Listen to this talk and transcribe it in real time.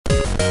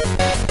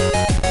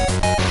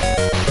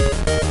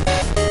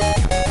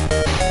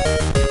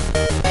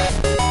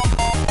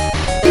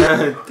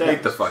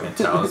Take the fucking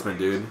talisman,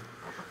 dude.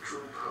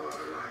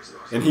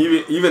 And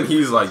even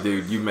he's like,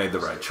 dude, you made the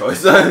right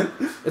choice.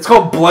 It's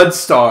called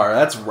Bloodstar.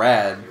 That's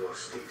rad.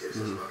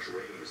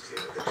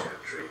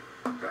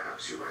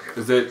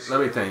 Is it?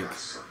 Let me think.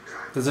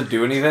 Does it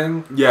do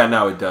anything? Yeah,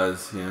 no, it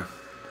does. Yeah.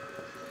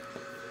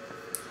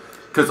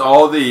 Cause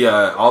all the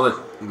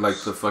like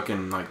the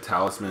fucking like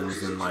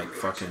talismans and like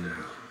fucking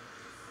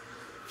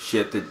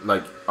shit that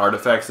like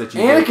artifacts that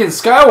you Anakin get.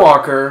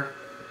 Skywalker.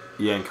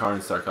 Yeah, and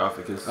Karn's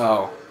sarcophagus.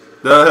 Oh.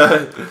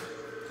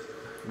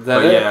 Is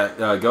that it?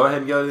 Yeah, go ahead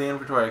and go to the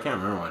inventory. I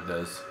can't remember what it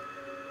does.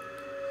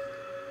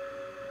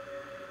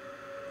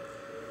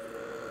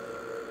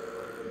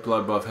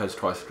 Blood buff has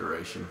twice the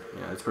duration.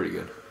 Yeah, it's pretty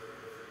good.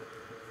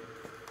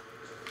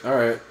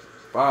 Alright.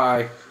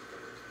 Bye.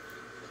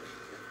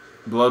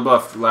 Blood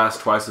buff lasts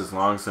twice as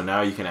long, so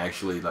now you can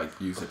actually like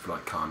use it for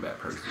like combat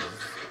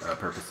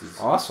purposes.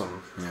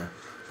 Awesome. Yeah.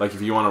 Like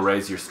if you want to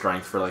raise your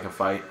strength for like a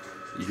fight,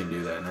 you can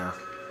do that now.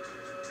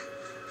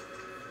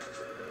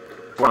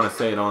 I want to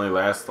say it only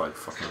lasts like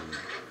fucking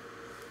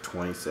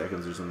 20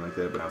 seconds or something like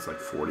that, but now it's like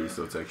 40,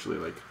 so it's actually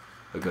like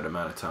a good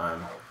amount of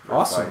time.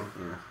 Awesome.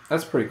 Yeah.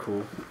 That's pretty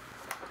cool.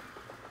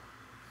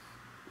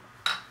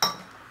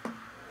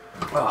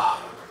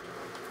 Oh.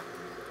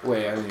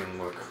 Wait, I didn't even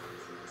look.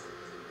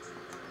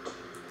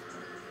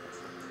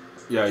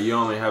 Yeah, you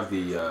only have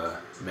the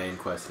main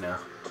quest now.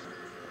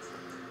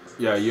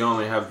 Yeah, you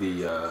only have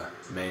the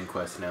main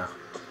quest now.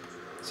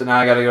 So now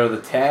I gotta go to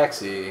the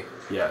taxi.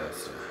 Yeah,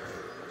 that's...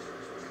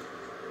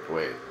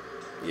 Wait.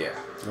 Yeah.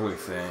 Let me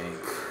think.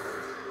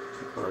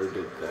 Already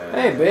did that.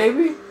 Hey,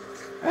 baby.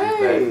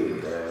 Hey.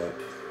 Did that.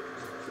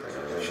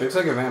 She looks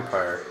like a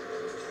vampire.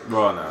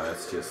 Well, no,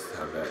 that's just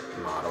how that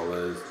model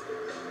is.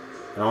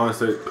 And I want to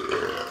say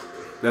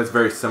that's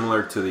very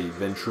similar to the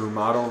Ventru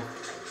model,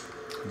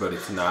 but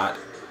it's not.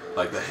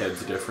 Like the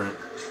head's different,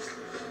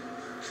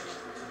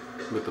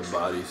 with the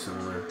body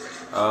similar.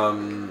 Let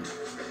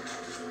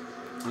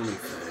me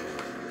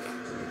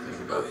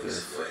think about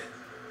this.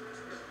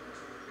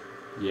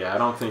 Yeah, I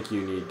don't think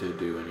you need to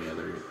do any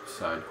other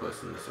side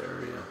quests in this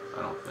area.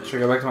 I don't think.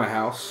 Should I go back to my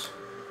house?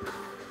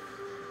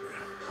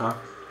 Huh?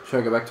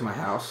 Should I go back to my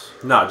house?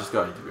 No, just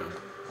go ahead and keep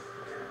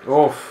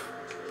going. Oof.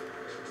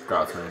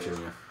 God's Mansion,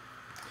 yeah.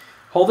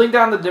 Holding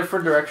down the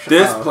different direction.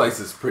 This place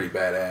is pretty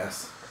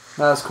badass.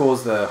 Not as cool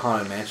as the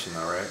Haunted Mansion,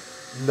 though, right?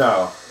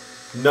 No.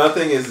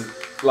 Nothing is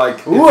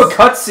like... Ooh, a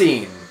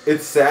cutscene!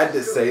 It's sad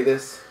to say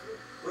this.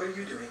 What are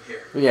you doing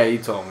here? Yeah, you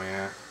told me,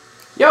 yeah.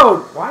 Yo,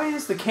 why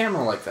is the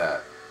camera like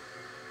that?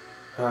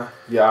 Huh?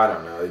 Yeah, I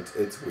don't know.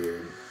 It's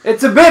weird.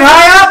 It's a bit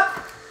high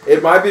up!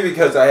 It might be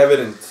because I have it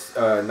in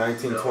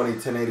 1920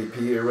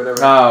 1080p or whatever.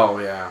 Oh,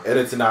 yeah. And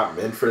it's not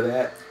meant for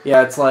that.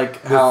 Yeah, it's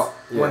like how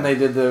yeah. when they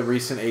did the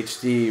recent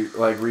HD,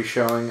 like,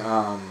 reshowing,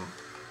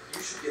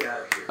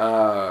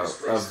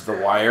 of The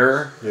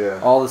Wire. Yeah.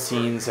 All the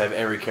scenes have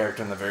every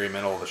character in the very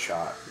middle of the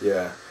shot.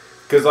 Yeah.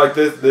 Because, like,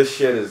 this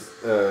shit is,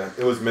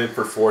 it was meant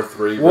for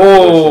 4:3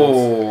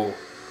 Whoa!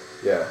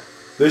 Yeah.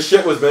 This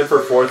shit was meant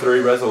for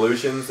 4:3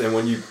 resolutions, and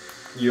when you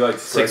like,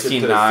 stretch it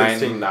to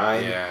 16:9,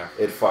 yeah.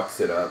 it fucks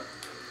it up.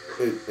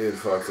 It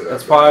fucks it up.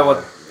 That's probably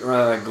what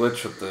that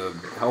glitch with the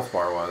health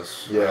bar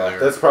was. Yeah, earlier.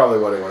 that's probably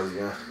what it was,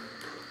 yeah.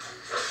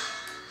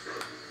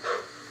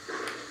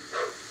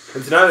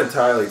 It's not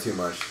entirely too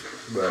much,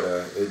 but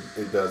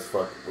it does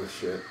fuck with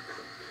shit.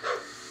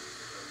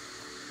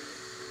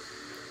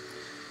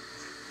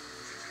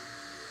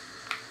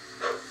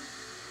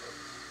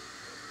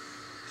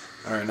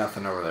 Alright,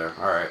 nothing over there.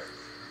 Alright.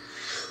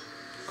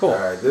 Cool.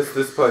 Alright,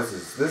 this place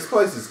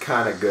is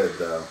kinda good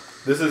though.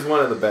 This is one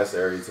of the best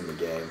areas in the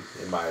game,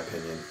 in my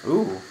opinion.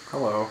 Ooh,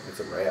 hello. It's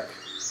a wrap.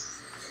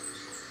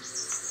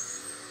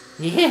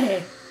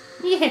 Yeah.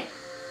 Yeah.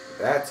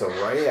 That's a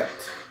wrap.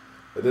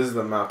 But this is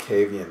the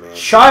Malkavian man.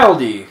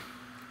 Childy.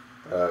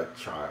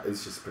 Child.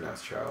 It's just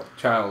pronounced child.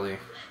 Childy.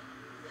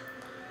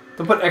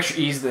 Don't put extra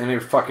E's in your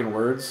fucking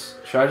words.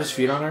 Should I just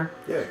feed on her?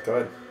 Yeah, go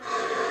ahead.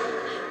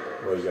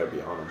 Well, you gotta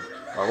be on him.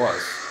 I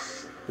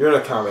was. You're in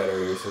a combat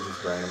area, so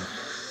just ram him.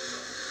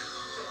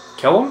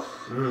 Kill him?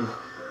 Mm.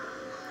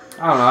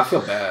 I don't know. I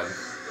feel bad.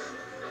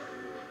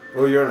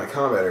 Well, you're in a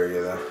combat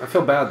area, though. I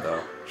feel bad,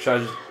 though.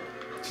 Should I just...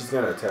 She's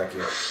gonna attack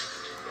you.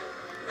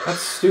 That's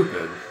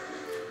stupid.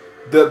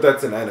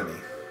 That's an enemy.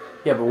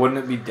 Yeah, but wouldn't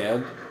it be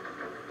dead?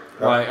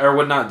 Like, or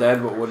would not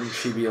dead, but wouldn't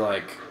she be,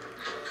 like,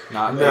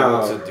 not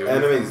able to do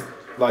anything? Enemies,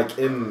 like,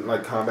 in,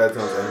 like, combat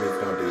zones, enemies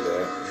don't do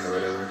that, or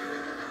whatever.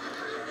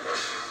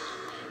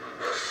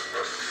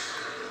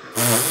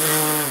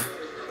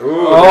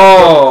 Ooh,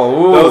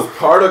 oh! Those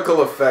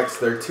particle effects,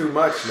 they're too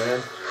much,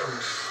 man.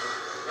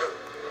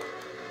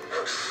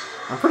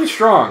 I'm pretty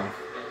strong.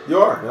 You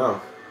are,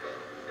 no.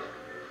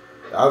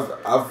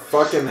 I've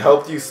fucking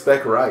helped you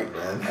spec right,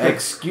 man.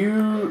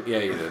 Excuse... Yeah,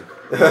 you did.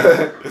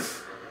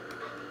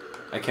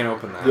 I can't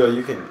open that. Yeah,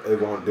 you can. It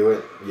won't do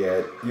it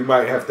yet. You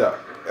might have to.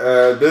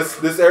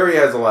 This area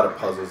has a lot of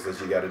puzzles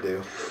that you got to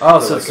do. Oh,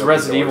 so it's the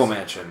Resident Evil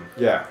mansion.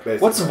 Yeah, basically.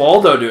 What's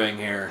Waldo doing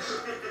here?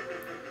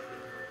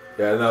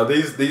 Yeah, no,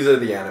 these are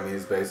the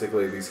enemies,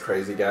 basically. These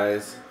crazy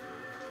guys.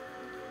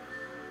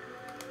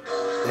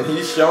 And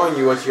he's showing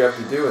you what you have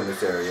to do in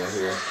this area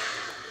here.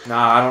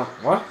 Nah, I don't.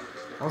 What?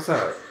 What's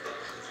that?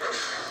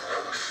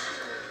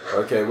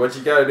 Okay, what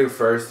you gotta do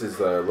first is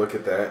look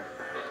at that.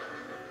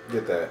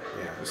 Get that.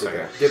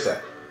 Yeah, get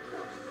that.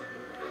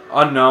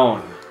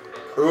 Unknown.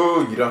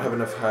 Ooh, you don't have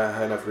enough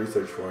high enough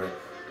research for it.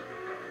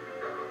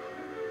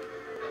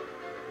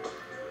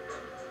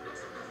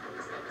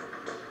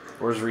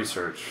 Where's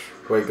research?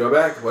 Wait, go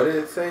back. What did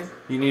it say?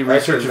 You need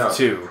research of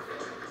 2.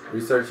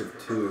 Research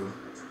of 2.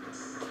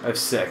 I have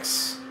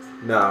 6.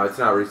 No, it's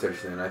not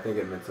research then. I think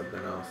it meant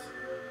something else.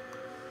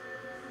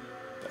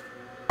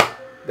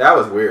 That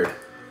was weird.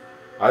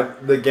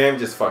 The game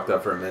just fucked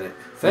up for a minute.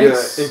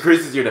 Thanks. Yeah,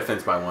 increases your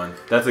defense by 1.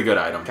 That's a good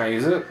item. Can I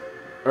use it?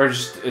 Or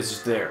it's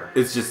just there?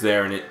 It's just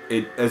there, and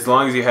it as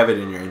long as you have it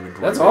in your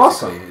inventory. That's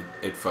awesome.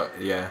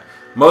 Yeah.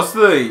 Most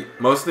of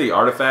the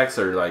artifacts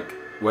are like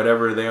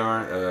whatever they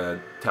are,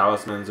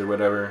 talismans or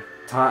whatever.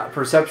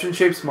 Perception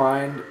shapes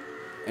mind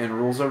and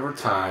rules over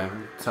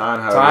time.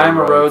 Time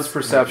erodes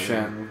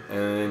perception. And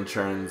then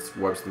turns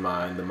warps the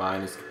mind. The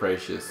mind is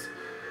capricious,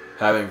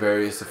 having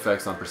various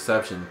effects on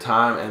perception,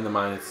 time, and the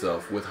mind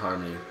itself. With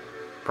harmony,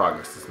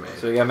 progress is made.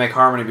 So you gotta make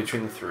harmony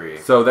between the 3.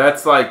 So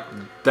that's your hint.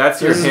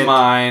 This is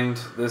mind.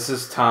 This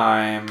is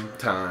time.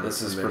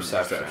 This is and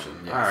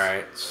perception. Yes. All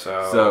right.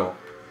 So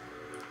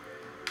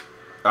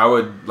I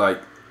would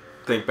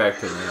think back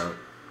to now.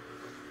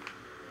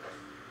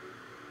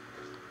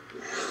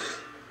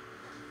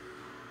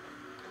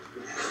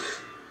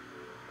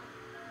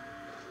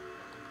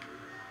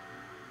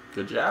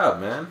 Good job,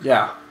 man.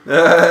 Yeah.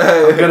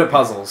 I'm good at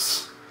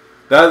puzzles.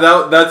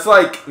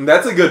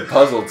 That's a good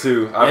puzzle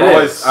too.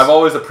 I've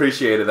always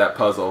appreciated that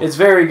puzzle. It's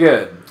very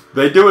good.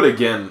 They do it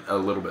again a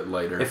little bit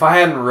later. If I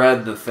hadn't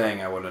read the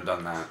thing, I wouldn't have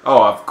done that.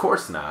 Oh, of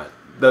course not.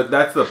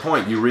 That's the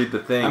point. You read the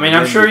thing. I mean,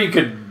 I'm sure you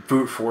could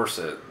brute force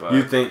it, but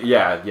you think,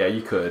 yeah,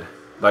 you could.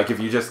 Like if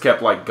you just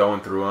kept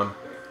going through them.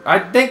 I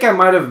think I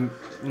might have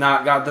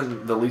not got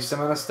the least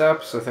amount of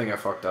steps. I think I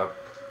fucked up.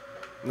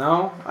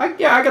 No, I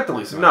got the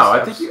least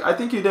amount of steps. I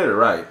think you did it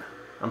right.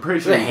 I'm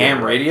pretty sure. The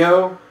ham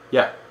radio.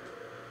 Yeah.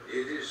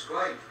 It is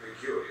quite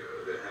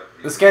peculiar to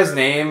have this guy's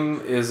name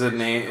is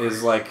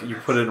like you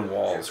put it in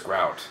walls.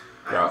 Grout.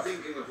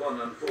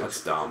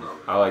 That's dumb.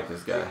 I like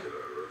this guy.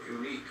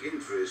 Unique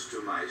interest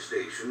to my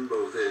station,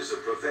 both as a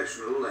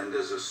professional and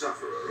as a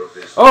sufferer of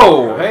this.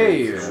 Oh,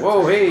 hey,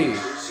 whoa, hey. It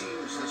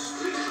seems the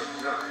stream of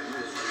time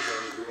has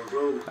begun to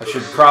erode. I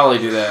should probably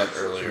do that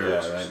earlier.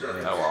 Yeah,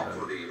 oh well.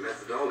 For the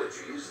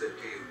methodologies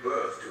that gave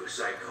birth to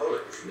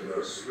psychology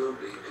are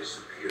slowly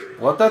disappearing.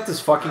 Blood theft is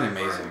fucking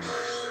amazing.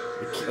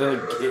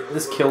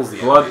 This kills the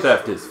Blood enemies.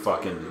 theft is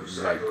fucking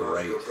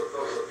great.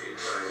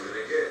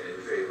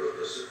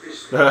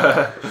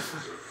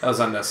 That was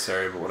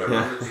unnecessary, but whatever.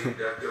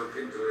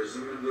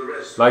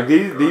 Like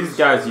these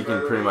guys, you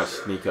can pretty much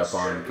sneak up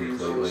on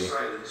completely.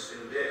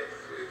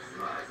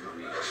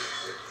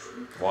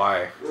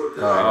 Why?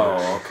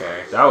 Oh,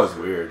 okay. That was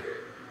weird.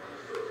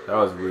 That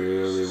was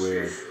really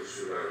weird.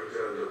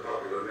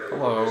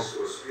 Hello.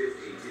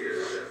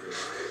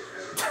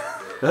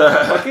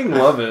 I fucking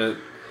love it.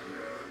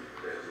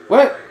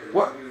 What?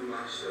 What?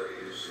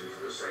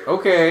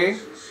 Okay.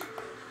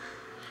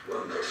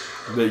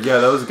 Yeah,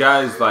 those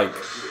guys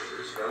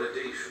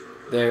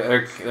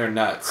they're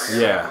nuts.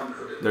 yeah,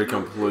 they're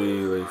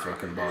completely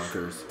fucking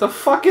bonkers. The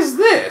fuck is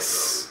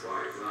this?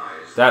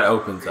 That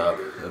opens up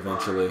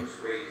eventually.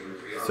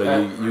 So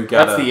you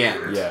gotta. That's the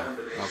end. Yeah.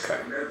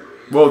 Okay.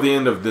 Well, the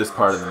end of this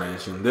part of the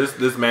mansion.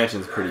 This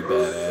mansion's pretty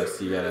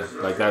badass. You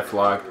gotta that's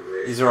locked.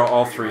 These are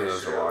all 3 of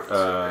those are locked.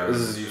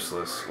 This is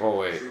useless. Oh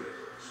wait.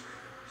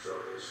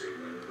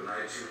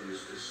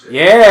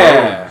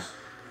 Yeah.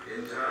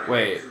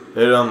 Wait.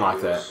 It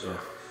unlocked that. Yeah.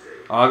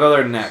 I'll go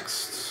there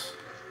next.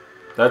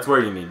 That's where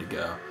you need to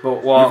go. But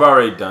You've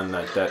already done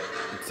that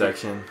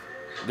section.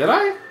 Did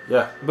I?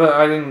 Yeah. But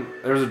I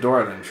didn't. There's a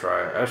door I didn't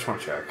try. I just want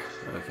to check.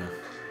 Okay.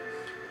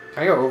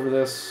 Can I go over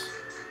this?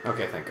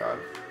 Okay, thank God.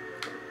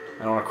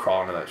 I don't want to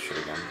crawl into that shit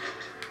again.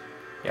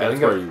 Yeah,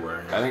 that's where you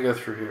were. Yeah. I didn't go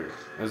through here.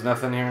 There's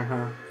nothing here,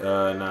 huh?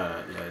 No,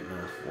 not yet. No.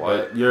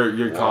 What? But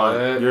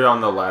you're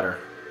on the ladder.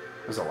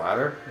 There's a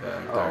ladder?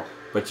 Yeah. Oh.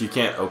 But you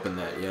can't open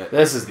that yet.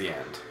 This is the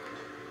end.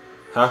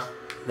 Huh?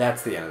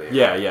 That's the end of the end.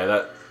 Yeah.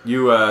 That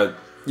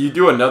you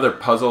do another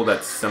puzzle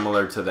that's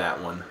similar to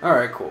that one. All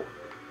right, cool.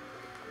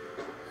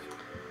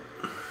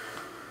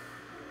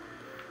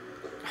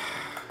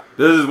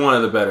 This is one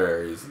of the better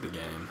areas of the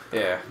game.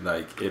 Yeah.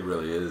 Like it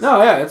really is.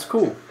 No, yeah, it's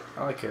cool.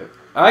 I like it.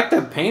 I like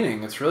the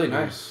painting. It's really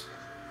nice.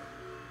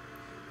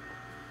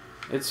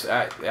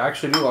 I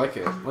actually do like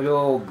it. Look at the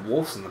little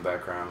wolves in the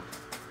background.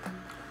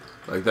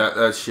 Like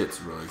that shit's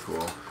really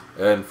cool.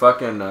 And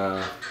fucking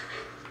that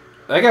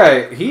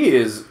guy, he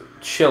is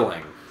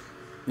chilling.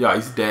 Yeah,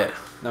 he's dead.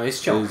 No,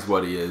 he's chilling. Is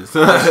what he is.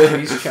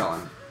 He's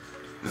chilling.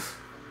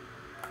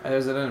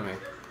 There's an enemy.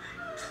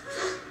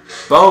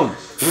 Boom!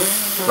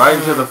 Right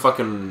into the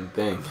fucking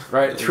thing.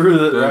 Right through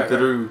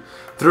the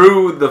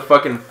through the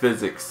fucking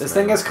physics. This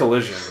thing has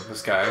collision.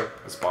 This guy,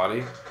 this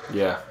body.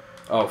 Yeah.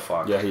 Oh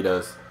fuck. Yeah, he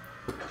does.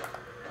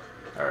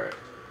 All right.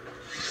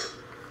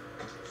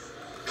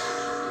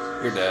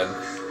 You're dead.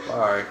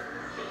 Bye.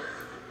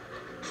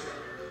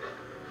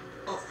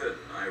 Often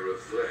I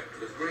reflect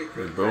with great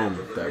And boom, regret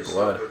on that the missed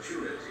blood.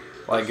 opportunity.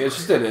 Like,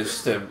 it's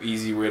just an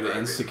easy way to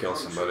insta-kill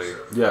somebody.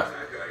 Yeah.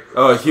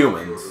 Oh,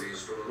 humans.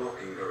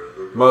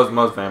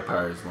 Most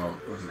vampires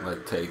won't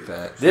like take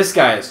that. This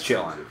guy is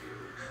chilling.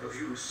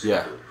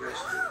 Yeah.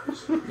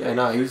 Yeah,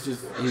 no, he's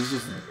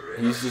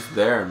just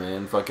there,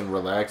 man. Fucking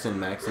relaxing,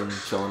 maxing,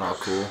 chilling, all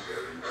cool.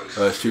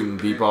 Shooting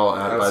b-ball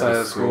out by Outside the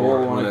of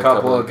school, when a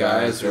couple of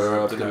guys were were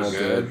up to no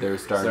good. They were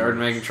started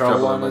making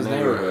trouble in his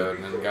neighborhood,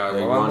 and got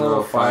one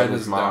little fight.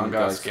 His mom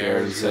got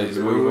scared. He said,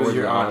 "Move with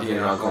your auntie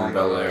and uncle in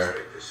Bel Air."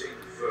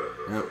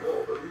 Yep.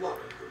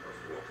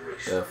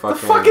 The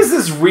fuck is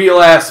this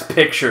real ass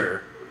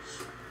picture?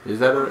 Is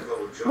that a...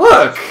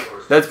 Look,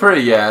 That's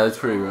pretty. Yeah, that's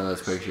pretty real.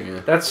 This picture. Yeah.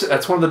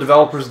 that's one of the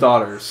developer's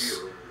daughters.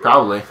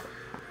 Probably.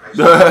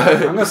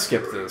 I'm gonna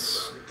skip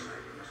this.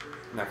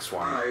 Next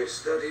one. My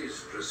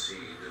studies proceed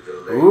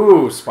at a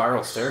Ooh,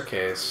 spiral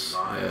staircase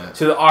Yeah.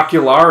 to the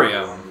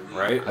ocularium,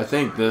 right? I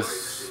think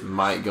this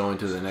might go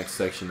into the next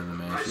section of the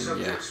My mansion. Yeah.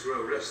 subjects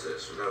grow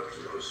restless without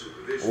close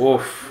supervision.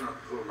 Oof. I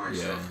cannot pull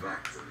myself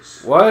back from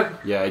this. What?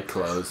 Yeah, it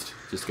closed.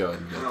 Just go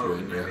ahead and go How through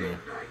it. many Yeah.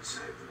 nights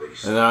I've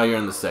wasted. And now you're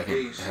in the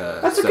second.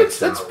 That's a good.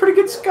 section. That's a pretty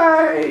good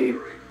sky.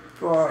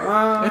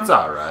 It's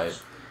all right.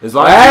 As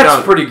long as you That's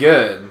don't. pretty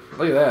good.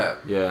 Look at that.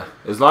 Yeah.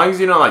 As long as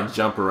you don't like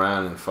jump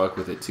around and fuck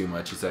with it too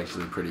much, it's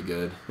actually pretty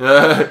good.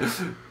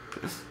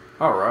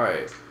 All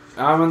right.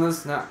 Now I'm in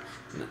this now.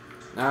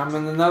 Now I'm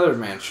in another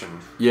mansion.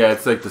 Yeah,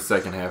 it's like the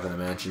second half of the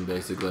mansion,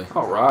 basically.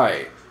 All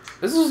right.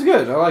 This is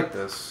good. I like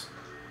this.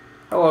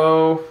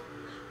 Hello.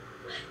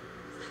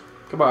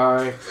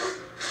 Goodbye.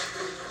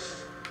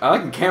 I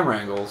like the camera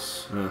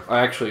angles. Yeah. I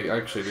actually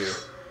do.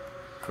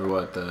 For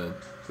what The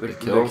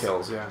kills?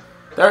 kills, yeah.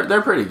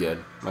 They're pretty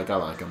good. Like I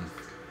like them.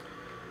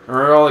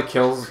 Remember all the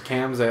kills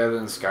cams they had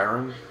in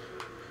Skyrim?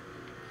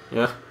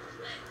 Yeah.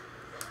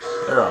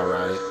 They're all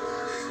right.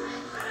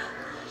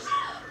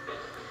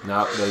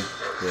 No,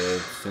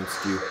 they've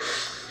sensed you.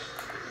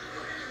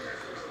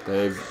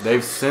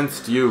 They've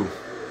sensed you.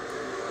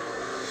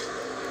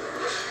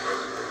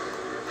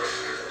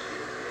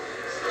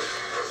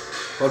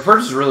 Well, the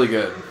purge is really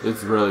good.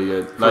 It's really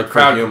good. For Like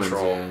crowd for humans,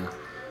 control. yeah.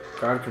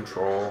 Crowd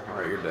control.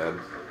 Alright, you're dead.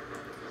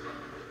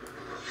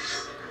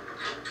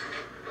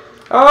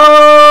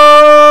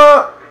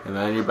 Oh! And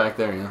then you're back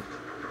there, yeah.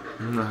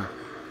 And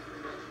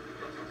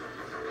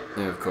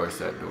of course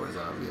that door is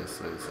obvious.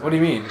 What do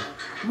you mean?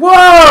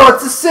 Whoa!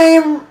 It's the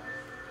same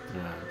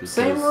Yeah, because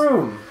same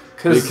room.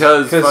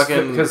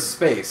 Because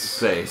space.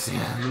 space,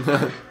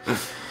 yeah.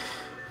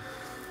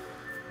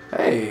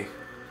 Hey,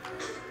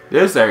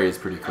 This area is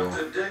pretty cool.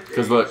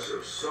 Because look,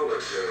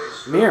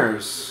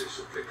 mirrors.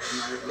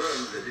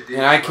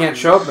 And I can't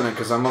show up in it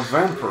because I'm a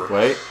vampire.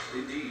 wait,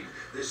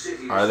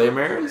 are they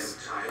mirrors?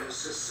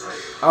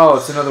 Oh,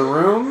 it's another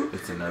room?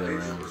 It's another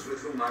room.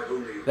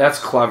 That's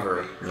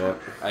clever.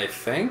 Yep. I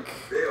think.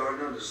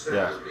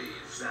 Yeah.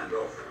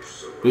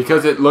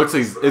 Because it looks,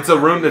 it's a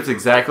room that's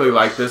exactly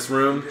like this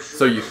room,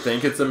 so you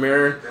think it's a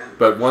mirror,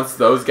 but once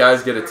those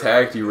guys get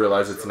attacked, you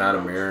realize it's not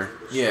a mirror.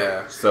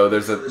 Yeah. So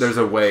there's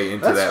a way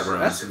into that room.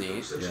 That's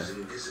neat. Yeah.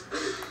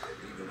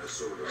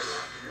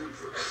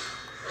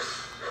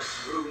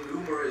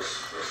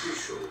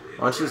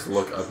 Why don't you just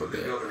look up a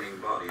bit?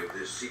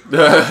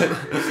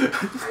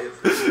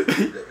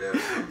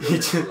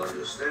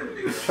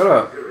 Shut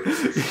up.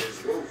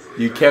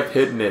 You kept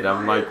hitting it.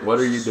 I'm like, what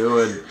are you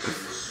doing?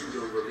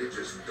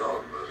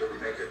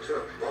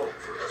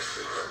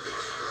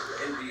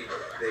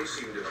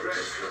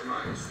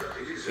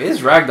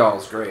 His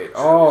ragdoll's great.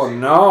 Oh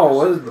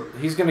no,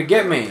 he's gonna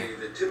get me.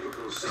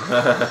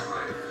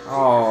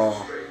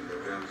 Oh.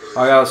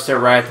 I gotta stare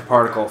right at the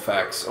particle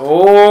effects.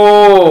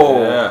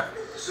 Oh! Yeah.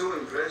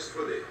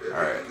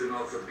 Alright.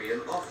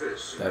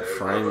 That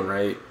frame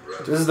rate.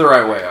 This is the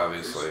right way,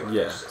 obviously.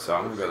 Yeah. So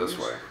I'm gonna go this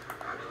way.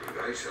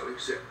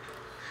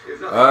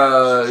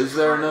 Is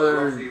there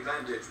another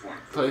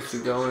place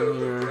to go in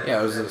here?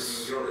 Yeah, it was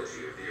this.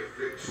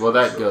 Well,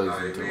 that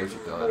goes into what you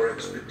call it.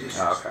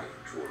 Oh, okay.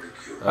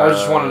 I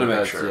just wanted to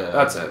make sure. Yeah,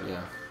 That's it.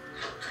 Yeah.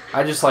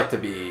 I just like to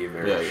be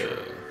very Yeah, sure. yeah,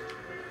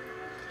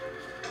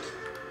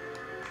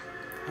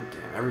 God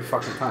damn, every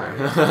fucking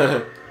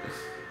time.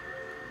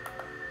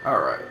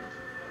 Alright.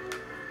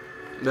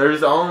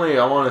 There's only,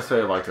 I want to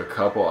say, like a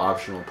couple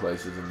optional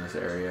places in this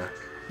area.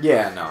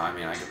 Yeah, no, I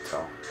mean, I can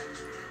tell.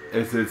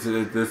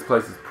 This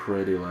place is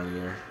pretty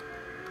linear.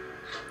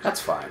 That's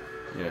fine.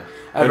 Yeah.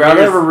 I'd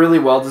rather have a really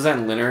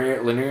well-designed linear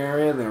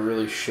area than a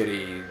really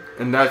shitty...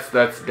 And that's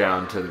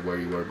down to where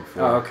you were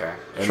before. Oh, okay.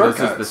 And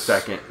Shortcuts. this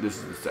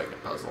is the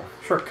second puzzle.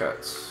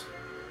 Shortcuts.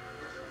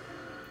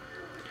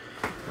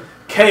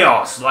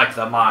 Chaos, like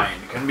the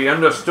mind, can be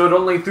understood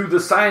only through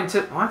the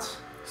scientific... What?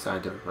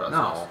 Scientific process.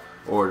 No.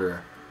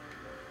 Order.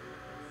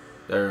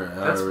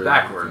 That's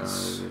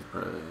backwards.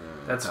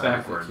 That's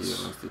backwards. The key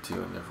amongst the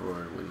two, and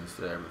therefore witness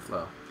the ebb and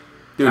flow.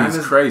 Dude, Time he's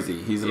is-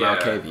 crazy. He's a Yeah.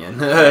 Malkavian.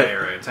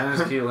 Right. Time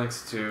is key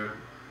links to...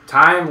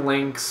 Time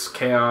links,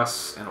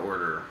 chaos, and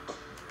order.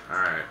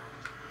 Alright.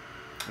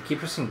 I keep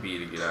pressing B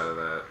to get out of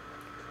that.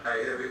 I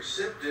have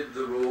accepted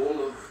the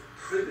role of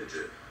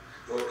Primogen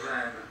for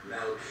Clan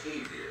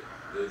Malkavian,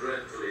 the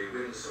dreadfully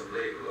winsome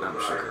label of a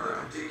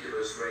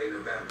particular strain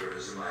of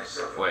vampirism I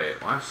suffer.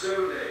 Wait, what?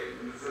 So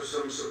named for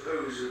some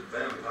supposed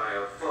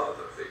vampire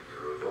father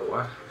figure of old.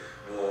 What?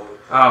 Or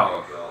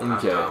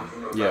okay.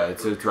 Yeah,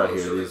 it's right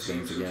here. These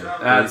things again.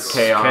 That's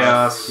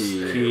chaos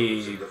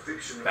key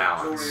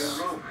balance.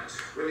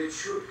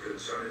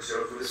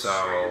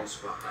 So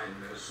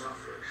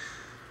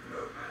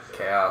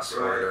chaos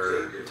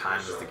order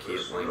times the key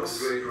of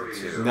links.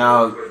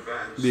 Now,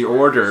 the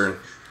order.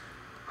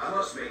 I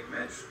must make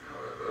mention,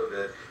 however,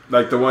 that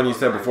like the one you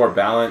said before,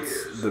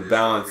 balance. The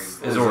balance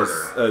is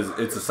order.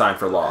 It's a sign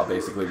for law,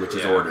 basically, which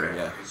is order. Okay.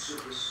 Yeah.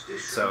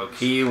 So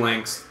key,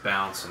 links,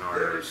 balance, and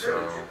order.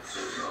 So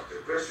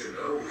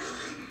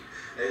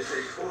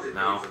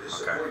no.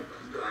 Okay.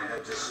 I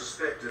had to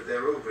suspect that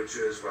their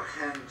overtures were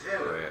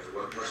hand-tailored to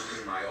what must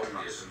be my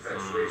obvious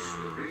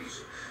infatuation with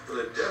reason. For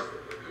the devil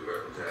would be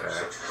well to have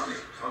such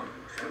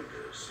honey-tongued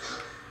tempers.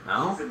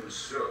 No? Even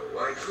so,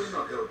 I could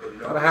not help but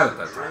Thought I had it notice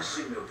that the time.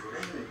 dressing of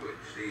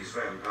language these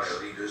vampire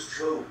leaders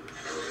chose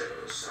for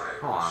their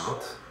silence. Hold on.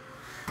 What?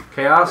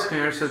 Chaos can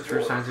intercept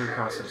through scientific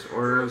process.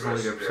 Order is not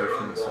a good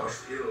perception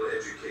itself.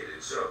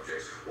 Ill-educated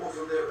subjects, or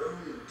from their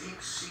own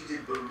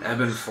deep-seated beliefs.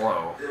 Ebb and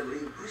flow. Their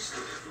linguistic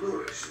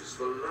flourishes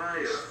belie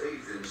a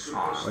faith in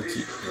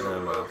superstition.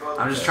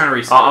 I'm just trying to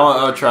reset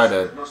I'll try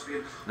to.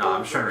 No,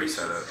 I'm just trying to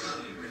reset it.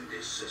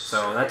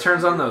 So that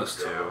turns on those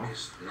two.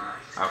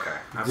 Okay.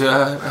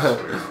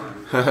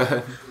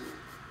 Yeah.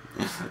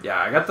 Yeah,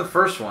 I got the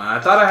first one. I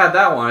thought I had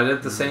that one. I did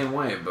it the same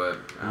way, but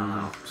I don't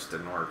know. It just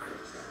didn't work.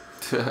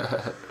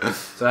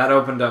 So that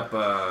opened up.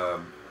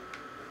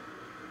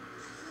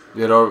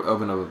 It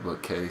opened up a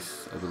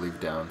bookcase, I believe,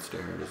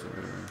 downstairs.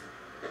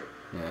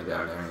 Yeah,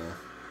 down there.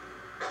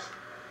 Yeah.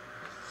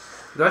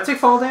 Do I take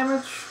fall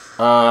damage?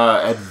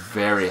 At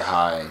very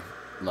high,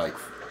 like.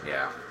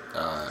 Yeah.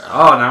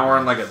 Oh, now we're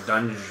in like a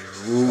dungeon.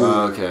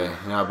 Okay,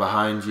 now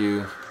behind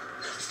you,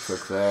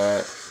 click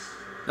that.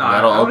 No,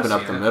 that'll I open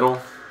up the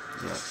middle.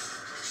 Yeah.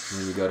 And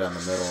then you go down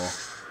the middle,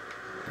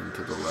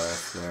 into the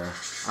left there.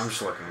 I'm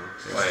just looking.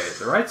 Yeah. Wait,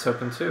 the right's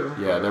open too.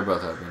 Yeah, they're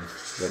both open.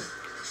 But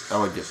I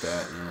would get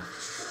that, yeah.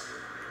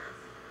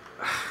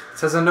 It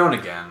says unknown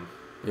again.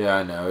 Yeah,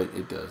 I know,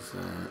 it does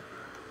that.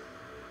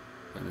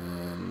 And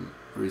then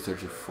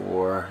research at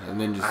 4, and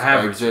then just I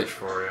have exit. research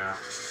 4, yeah.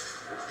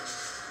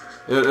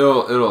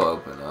 It'll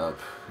open up,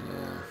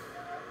 yeah.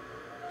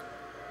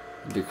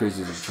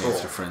 Decreases the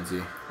chance to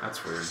frenzy.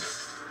 That's weird.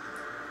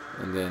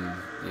 And then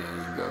yeah,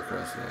 you can go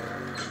across there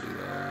and do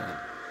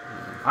that.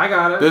 Yeah. I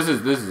got it. This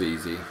is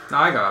easy. No,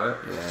 I got it.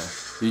 Yeah.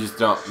 You just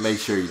don't make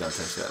sure you don't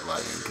touch that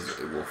lightning because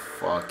it will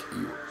fuck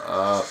you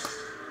up.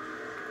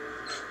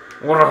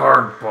 What a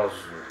hard puzzle.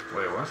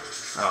 Wait, what?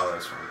 Oh,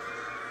 this one.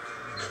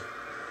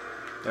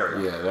 There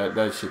we go. Yeah,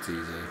 that shit's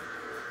easy.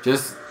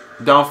 Just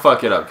don't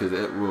fuck it up because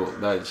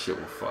that shit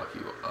will fuck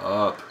you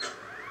up.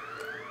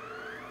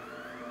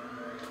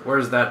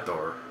 Where's that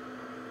door?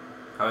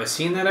 Have I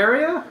seen that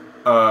area?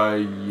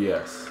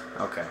 Yes.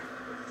 Okay.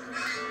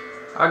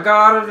 I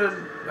got it.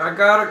 I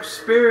got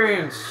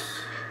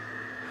experience.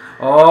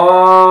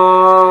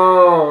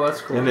 Oh,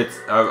 that's cool. And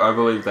I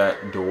believe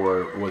that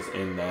door was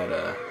in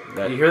that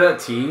You hear that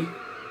tea?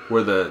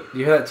 Where the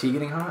You hear that tea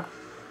getting hot?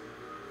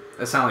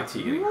 That sounds like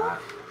tea getting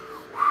hot.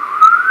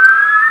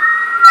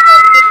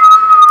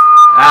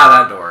 Ah,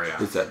 that door,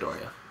 yeah. It's that door,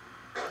 yeah.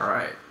 All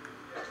right.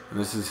 And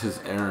this is his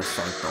inner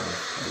sanctum,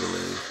 I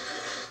believe.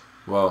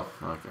 Well,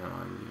 okay.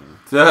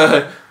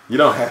 You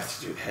don't have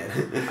to do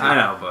that. I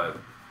know, but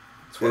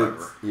it's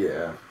whatever.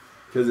 Yeah.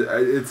 Because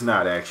it's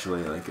not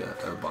actually like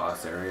a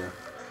boss area.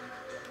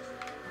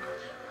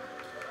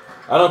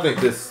 I don't think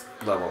this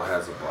level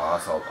has a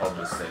boss. I'll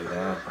just say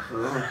that.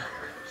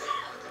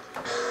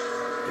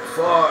 Get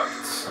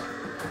fucked.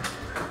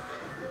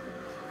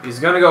 He's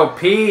gonna go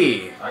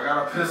pee. I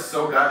gotta piss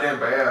so goddamn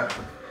bad.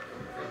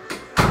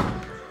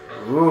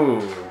 Ooh.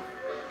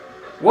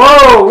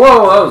 Whoa,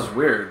 whoa, that was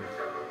weird.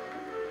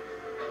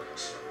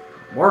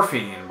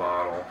 Morphine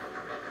bottle.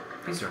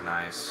 These are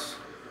nice.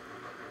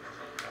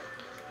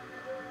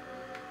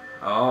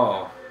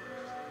 Oh.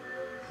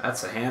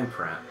 That's a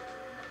handprint.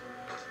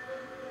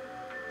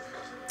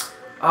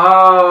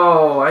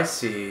 Oh, I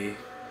see.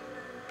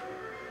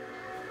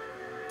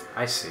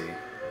 I see.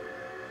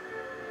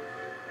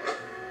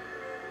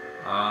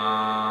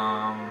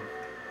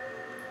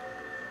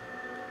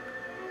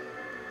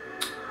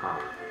 Huh.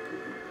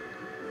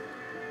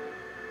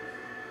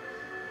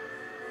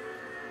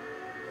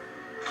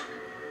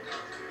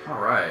 All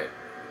right.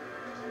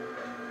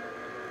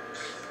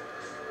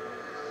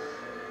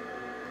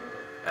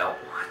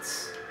 What?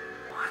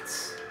 What?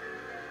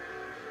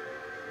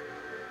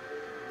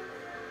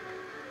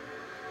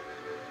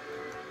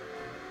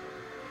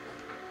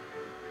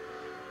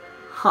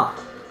 Huh.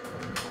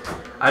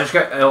 I just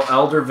got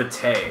Elder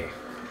Vitae.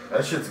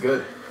 That shit's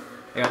good.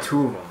 I got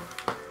 2 of them.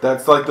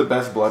 That's like the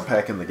best blood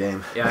pack in the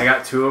game. Yeah, I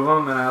got 2 of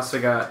them, and I also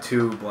got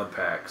 2 blood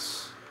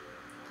packs.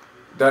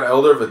 That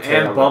Elder of a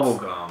Tale. And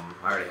bubblegum.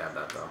 I already had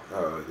that though.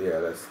 Oh yeah,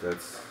 that's.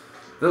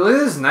 Look at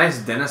this nice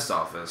dentist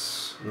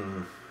office.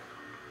 Mm.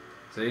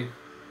 See,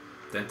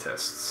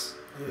 dentists.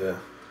 Yeah.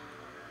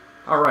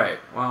 All right.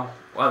 Well,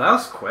 wow, that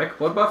was quick.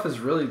 Blood buff is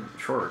really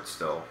short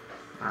still.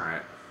 All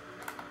right.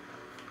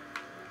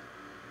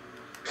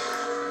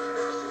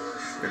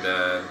 You're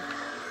dead.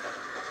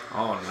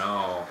 Oh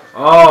no.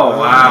 Oh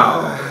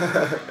wow.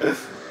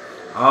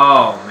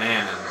 Oh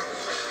man.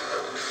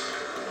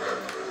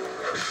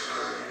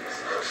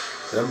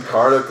 Them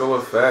particle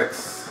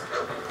effects.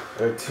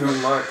 They're too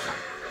much.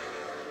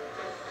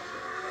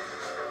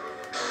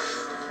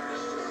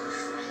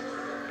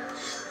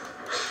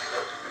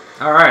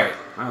 All right.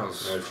 That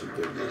was. That should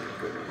give you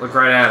a good. Look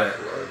right at it.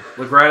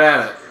 Look right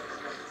at it.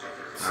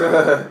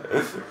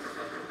 Right.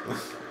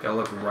 Gotta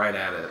look right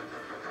at it.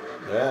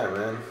 Yeah,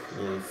 man.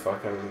 You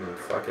fucking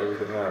fuck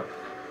everything up.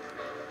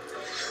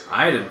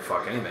 I didn't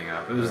fuck anything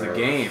up. It was the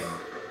game.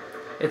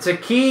 It's a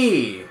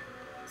key.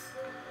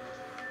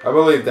 I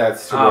believe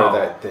that's to where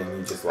that thing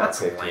you just lock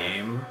pick. That's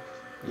lame.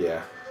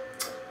 Yeah.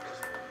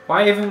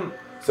 Why even?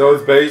 So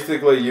it's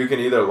basically you can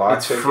either lock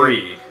It's pick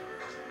free. it.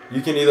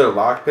 You can either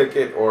lock pick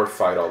it or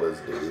fight all those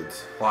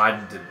dudes. Well,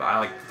 I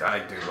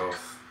like do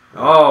both.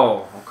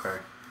 Oh, okay.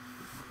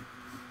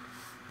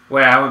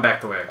 Wait, I went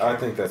back the way I came. I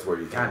think that's where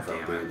you came God from,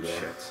 damn it, dude. Yeah.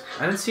 shit.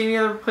 I didn't see any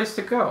other place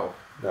to go.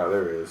 No,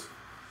 there is.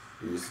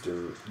 You just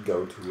didn't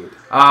go to it.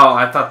 Oh,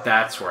 I thought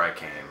that's where I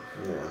came.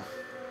 Yeah.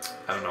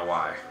 I don't know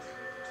why.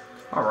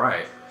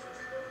 Alright.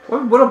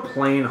 What a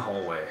plain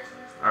hallway.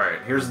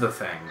 Alright, here's the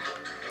thing.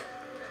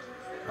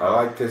 I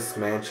like this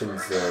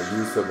mansion's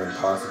use of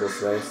impossible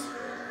space.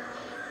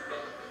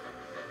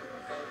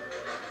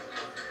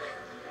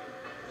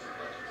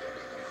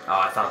 Oh,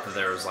 I thought that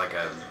there was like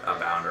a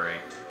boundary.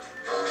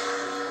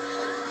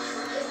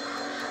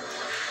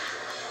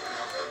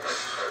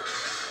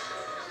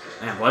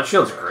 Man, Blood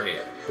Shield's great.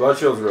 Blood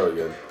Shield's really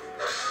good.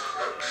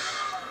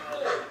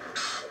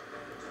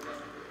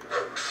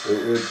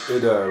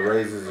 It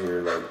raises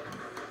your like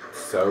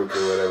soak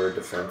or whatever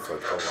defense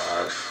like a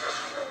lot.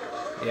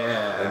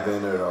 Yeah.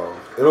 And then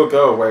it'll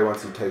go away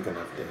once you take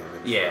enough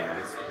damage.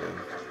 Yeah.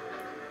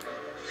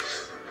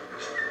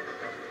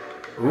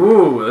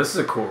 Ooh, this is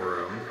a cool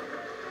room.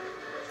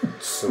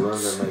 It's the room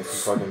that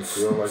makes you fucking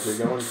feel like you're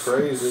going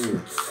crazy.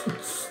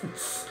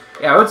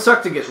 Yeah, it would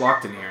suck to get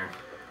locked in here.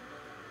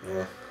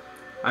 Yeah.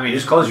 I mean,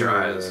 just close your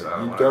eyes.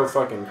 You'd go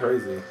fucking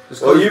crazy.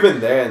 Just well, even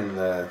then,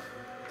 the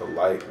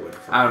light would.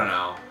 I don't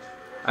know.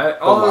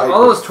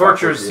 All those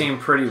tortures seem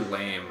pretty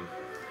lame.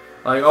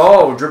 Like,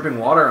 oh, dripping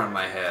water on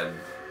my head.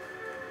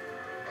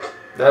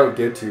 That would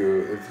get to you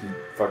if you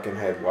fucking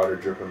had water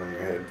dripping on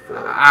your head for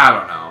I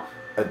don't know.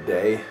 a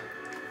day.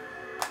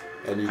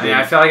 And you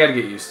I feel like I'd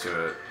get used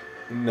to it.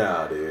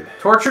 Nah, dude.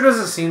 Torture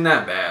doesn't seem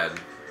that bad.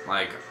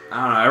 Like,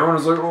 I don't know.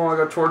 Everyone's like, oh, I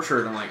got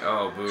tortured. I'm like,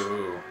 oh,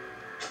 boo-hoo.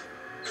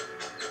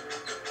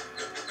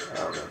 I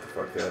don't know what the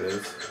fuck that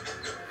is.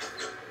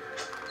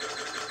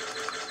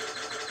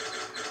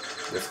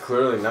 There's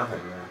clearly nothing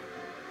there.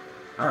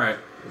 Alright.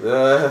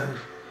 Uh,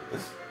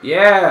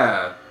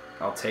 Yeah.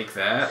 I'll take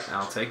that.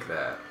 I'll take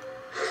that.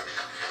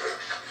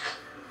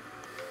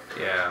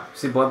 Yeah.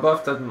 See, blood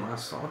buff doesn't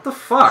last long. What the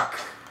fuck?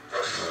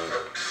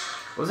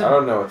 I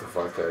don't know what the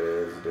fuck that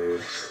is,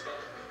 dude.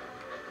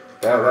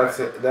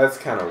 That's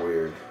kind of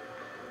weird.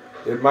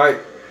 It might.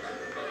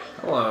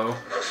 Hello.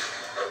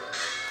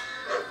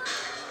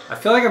 I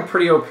feel like I'm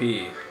pretty OP.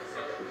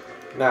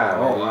 Nah.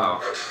 Oh, man.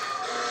 wow.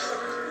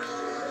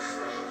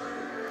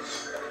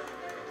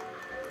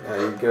 Nah,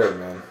 you're good,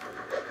 man.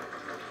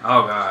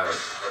 Oh, God.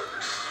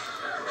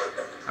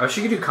 I wish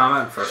you could do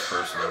combat in first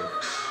person.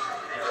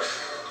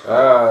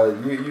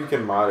 You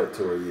can mod it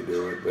to where you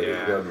do it, but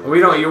it doesn't.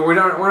 We're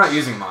not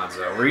using mods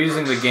though. We're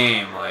using the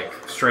game like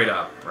straight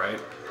up, right?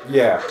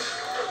 Yeah,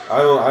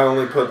 I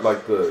only put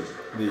like the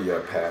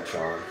patch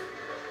on.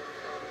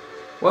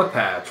 What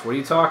patch? What are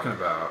you talking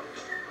about?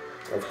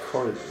 Of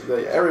course,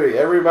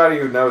 everybody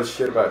who knows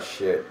shit about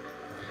shit.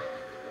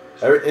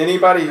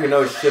 Anybody who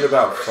knows shit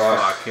about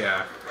fuck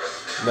yeah.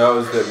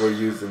 knows that we're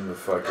using the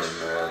fucking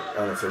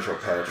unofficial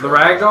patch. The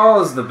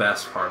ragdoll is the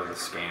best part of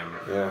this game.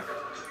 Yeah.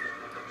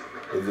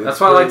 That's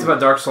what I liked about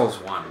Dark Souls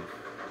 1.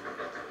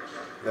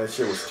 That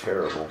shit was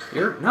terrible.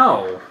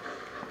 No.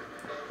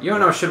 You don't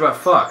know shit about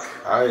fuck.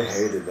 I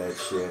hated that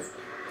shit.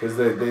 Because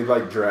they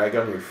like drag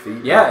on your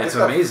feet. Yeah, like, it's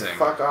get amazing. The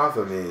fuck off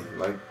of me.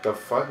 Like, the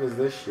fuck is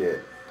this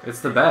shit? It's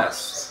the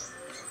best.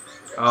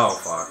 Oh,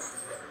 fuck.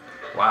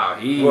 Wow,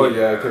 Well,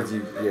 yeah, because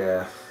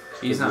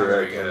he's not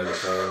very good.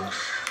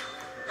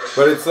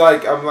 But it's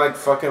like, I'm like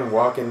fucking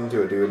walking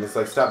into a dude and it's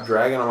like, stop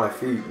dragging on my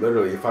feet.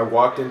 Literally, if I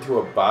walked into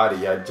a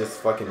body, I'd just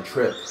fucking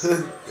trip.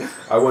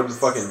 I wouldn't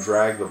fucking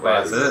drag the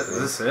body. Wait, is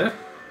this it?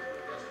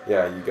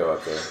 Yeah, you go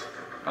up there.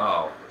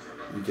 Oh.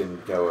 You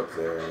can go up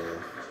there, yeah.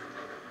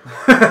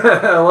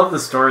 I love the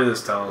story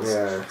this tells.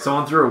 Yeah.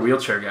 Someone threw a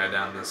wheelchair guy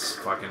down this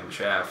fucking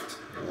shaft.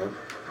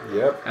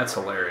 Yep. That's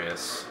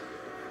hilarious.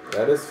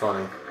 That is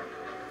funny.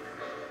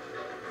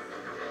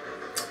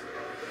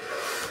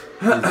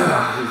 He's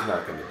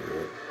not gonna do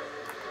it.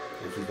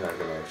 Like, he's not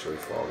gonna actually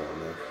fall down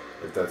there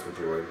if that's what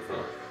you're waiting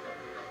for.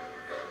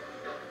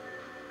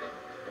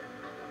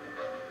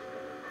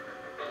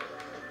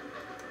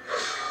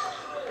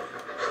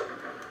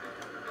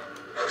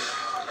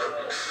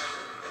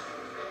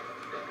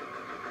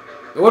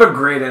 What a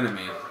great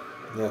enemy.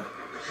 Yeah.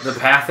 The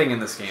pathing in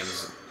this game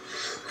is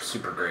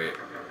super great.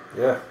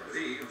 Yeah.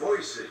 The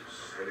voices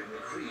had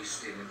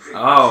increased in frequency.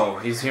 Oh,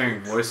 he's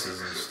hearing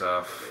voices and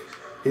stuff.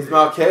 He's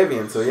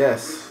Malkavian, so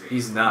yes.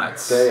 He's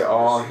nuts. They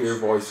all hear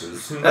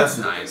voices. That's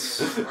nice.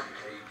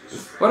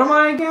 What am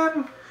I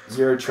again?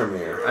 You're a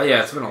Tremere.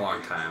 Yeah, it's been a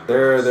long time.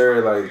 They're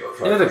like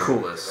They're the fucking-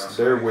 coolest.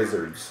 They're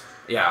wizards.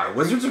 Yeah,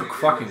 wizards are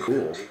fucking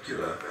cool.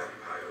 Yeah.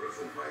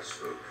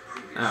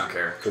 I don't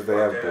care. Because they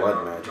have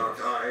blood magic. Not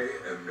I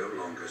am no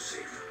longer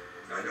safe.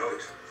 I know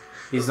it.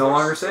 He's no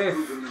longer safe.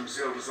 Proven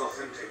themselves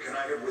authentic, and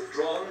I have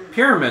withdrawn.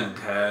 Pyramid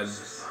Head.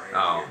 Society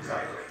Oh.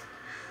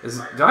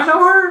 entirely. Do I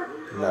know her?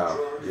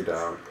 No, you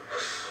don't.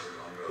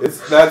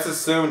 That's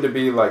assumed to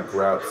be like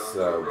Grout's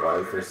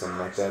wife or something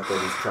like that.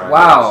 That he's trying.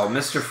 Wow,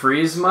 Mr.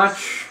 Freeze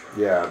much?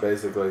 Yeah,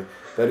 basically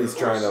that he's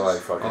trying to like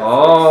fucking.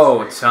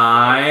 Oh,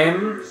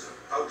 time,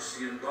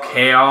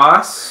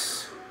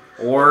 chaos,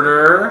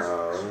 order,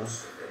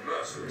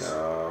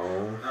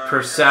 No.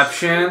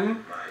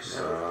 perception.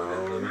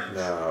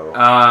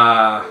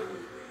 No.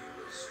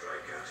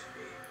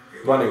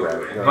 Bunny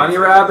rabbit. Go Bunny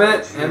ahead.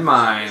 rabbit and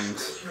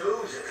mind.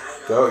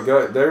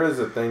 Go. There is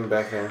a thing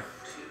back there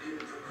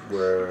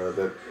where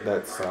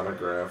that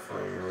sonograph thing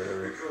or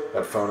whatever.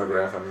 That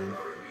phonograph. I mean.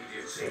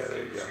 Yeah,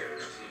 there you go.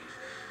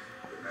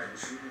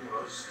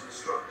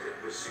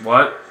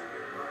 What?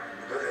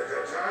 But at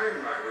that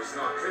time, I was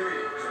not privy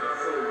to the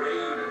full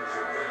range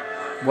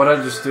of What'd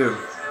I just do?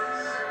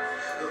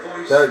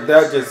 That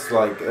just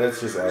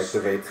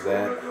activates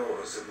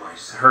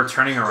that. Her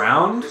turning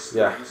around?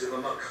 Yeah.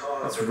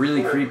 That's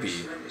really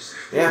creepy.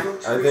 Yeah,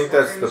 I think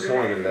that's the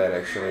point of that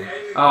actually.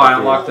 Oh, I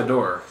unlocked the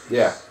door.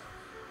 Yeah.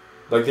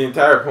 Like the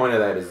entire point of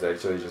that is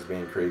actually just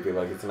being creepy.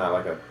 Like it's not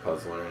like a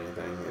puzzle or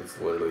anything. It's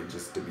literally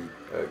just to be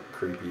a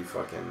creepy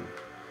fucking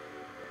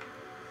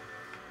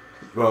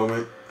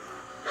moment.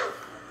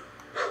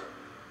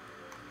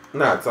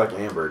 No, it's like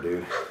Amber,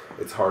 dude.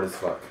 It's hard as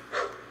fuck.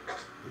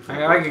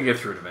 I can get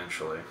through it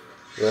eventually.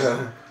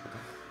 Yeah.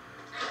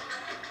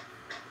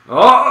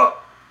 Oh!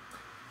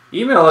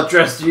 Email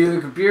address to you,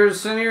 the computer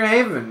center your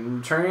haven.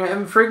 Return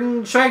a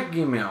freaking check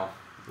email.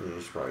 Yeah,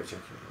 you should probably check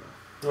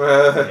it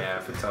out. Yeah,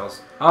 if it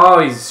tells. Oh,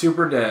 he's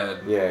super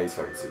dead. Yeah, he's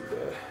fucking super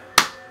dead.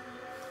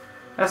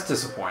 That's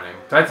disappointing.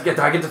 Do I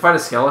get to fight a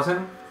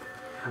skeleton?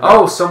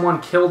 Oh,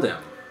 someone killed him.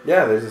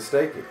 Yeah, there's a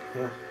stake.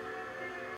 Yeah.